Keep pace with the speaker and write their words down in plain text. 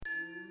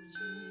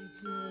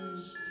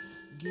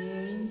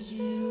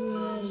guaranteed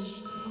rush.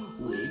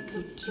 Wake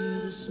up to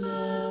the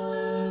smell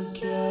of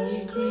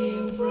Cali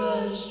cream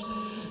brush.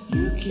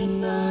 You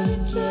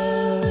cannot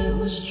tell it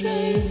was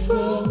straight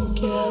from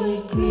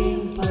Cali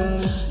cream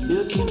brush.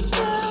 You can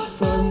tell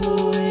from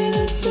the way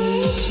that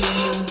they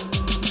smell.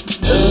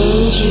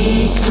 OG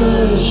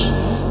kush,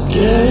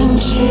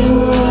 guaranteed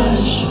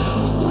rush.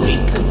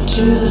 Wake up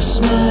to the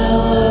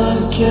smell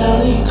of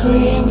Cali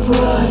cream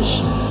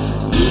brush.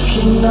 You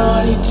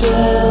cannot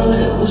tell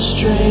it was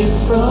straight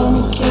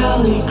from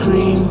Cali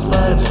cream,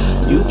 but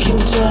you can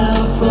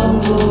tell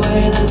from the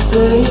way that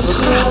they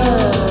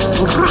smell.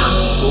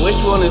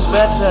 Which one is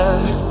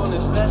better?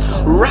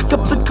 Rack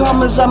up the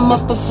commas, I'm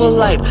up for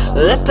light.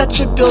 Let that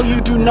shit go,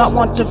 you do not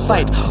want to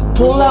fight.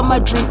 Pull out my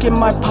drink and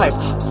my pipe.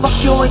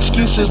 Fuck your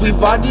excuses,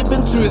 we've already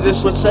been through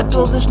this. Let's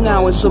settle this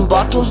now with some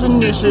bottles and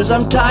nooses.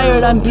 I'm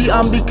tired, I'm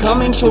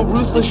becoming so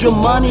ruthless. Your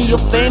money, your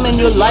fame, and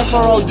your life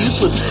are all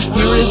useless.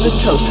 Here is a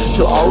toast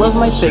to all of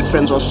my fake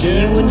friends. I'll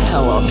see you in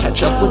hell, I'll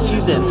catch up with you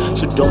then.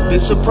 So don't be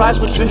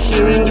surprised what you're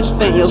hearing is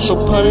faint. You'll so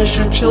punish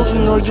your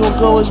children or you'll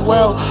go as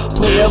well.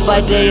 Player by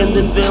day and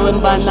then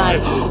villain by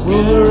night.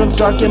 Ruler of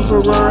dark,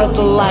 emperor of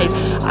the light.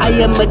 I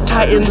am a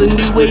titan, the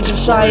new age of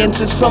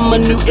science is from a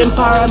new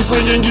empire. I'm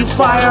bringing you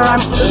fire.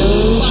 I'm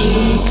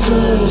OG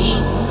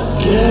kush,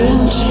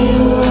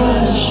 guaranteed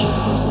rush.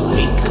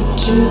 Wake up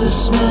to the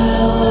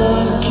smell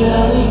of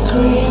Cali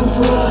cream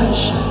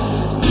brush.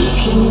 You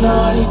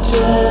cannot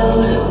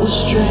tell it was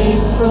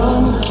straight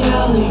from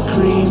Cali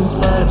cream,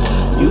 but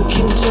you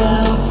can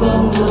tell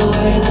from the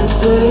way that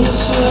they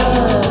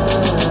smell.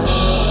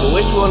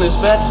 Which one is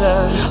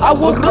better? I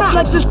woke up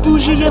like this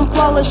boujee and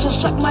flawless, so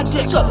suck my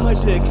dick. Suck my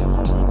dick.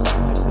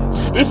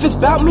 If it's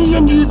about me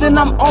and you, then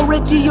I'm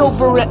already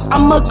over it.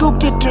 I'm a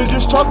go-getter, your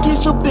salt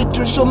tastes so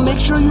bitter, so make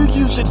sure you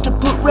use it to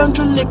put round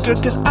your liquor.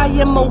 Cause I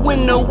am a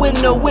winner,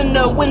 winner,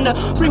 winner, winner.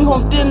 Bring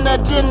home dinner,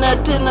 dinner,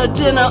 dinner,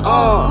 dinner,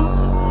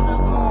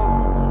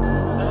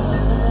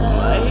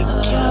 My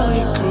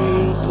Cali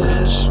cream,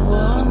 which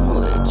one,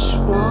 which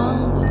one,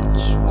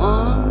 which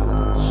one,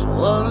 which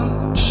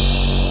one?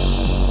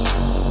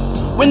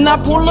 When I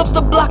pull up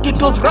the block, it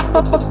goes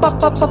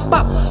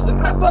rap-a-pa-pa-pa-pa-pa.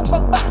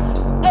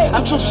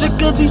 I'm so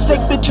sick of these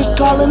fake bitches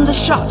calling the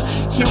shots.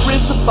 Here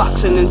is a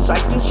box and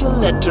inside is your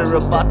letter. A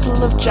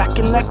bottle of Jack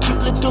and that cute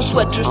little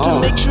sweater to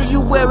make sure you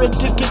wear it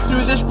to get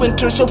through this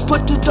winter. So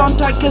put it on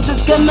tight cause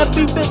it's gonna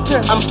be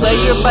bitter. I'm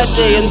player by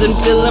day and then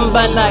villain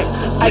by night.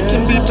 I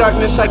can be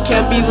darkness, I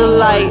can't be the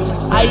light.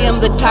 I am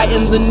the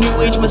titan, the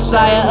new age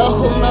messiah. A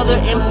whole nother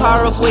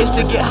empire of ways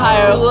to get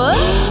higher. What?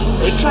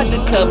 They tried to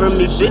cover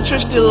me, bitch, you're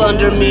still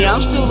under me.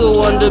 I'm still the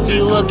one to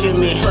be, look at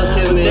me.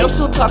 But they'll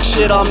still talk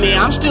shit on me.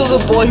 I'm still the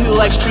boy who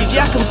likes trees,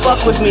 yeah, come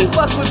fuck with me.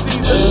 Fuck with me.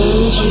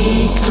 OG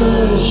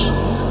kush,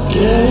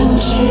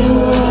 guaranteed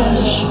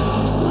rush.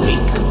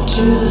 Wake up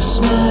to the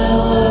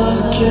smell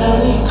of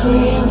Cali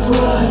cream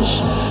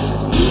brush.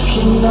 You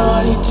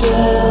cannot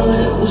tell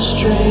it was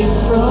straight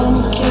from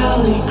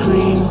Cali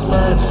cream,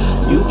 but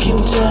you can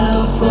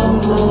tell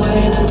from the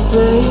way that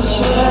they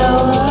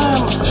smell.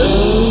 I'm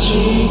OG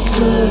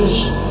kush,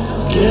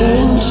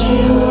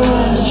 guaranteed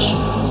rush.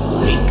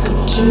 Wake up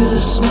to the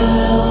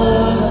smell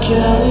of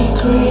Cali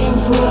cream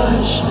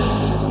brush.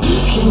 You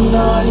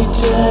cannot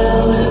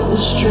tell it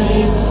was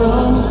straight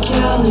from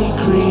Cali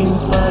cream,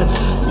 but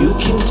you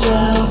can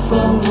tell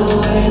from the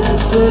way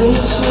that they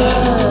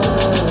smell.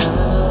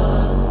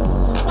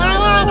 I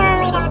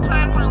normally don't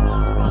talk like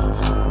this, but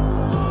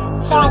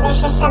I feel like there's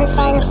just some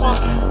things that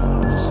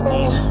just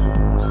need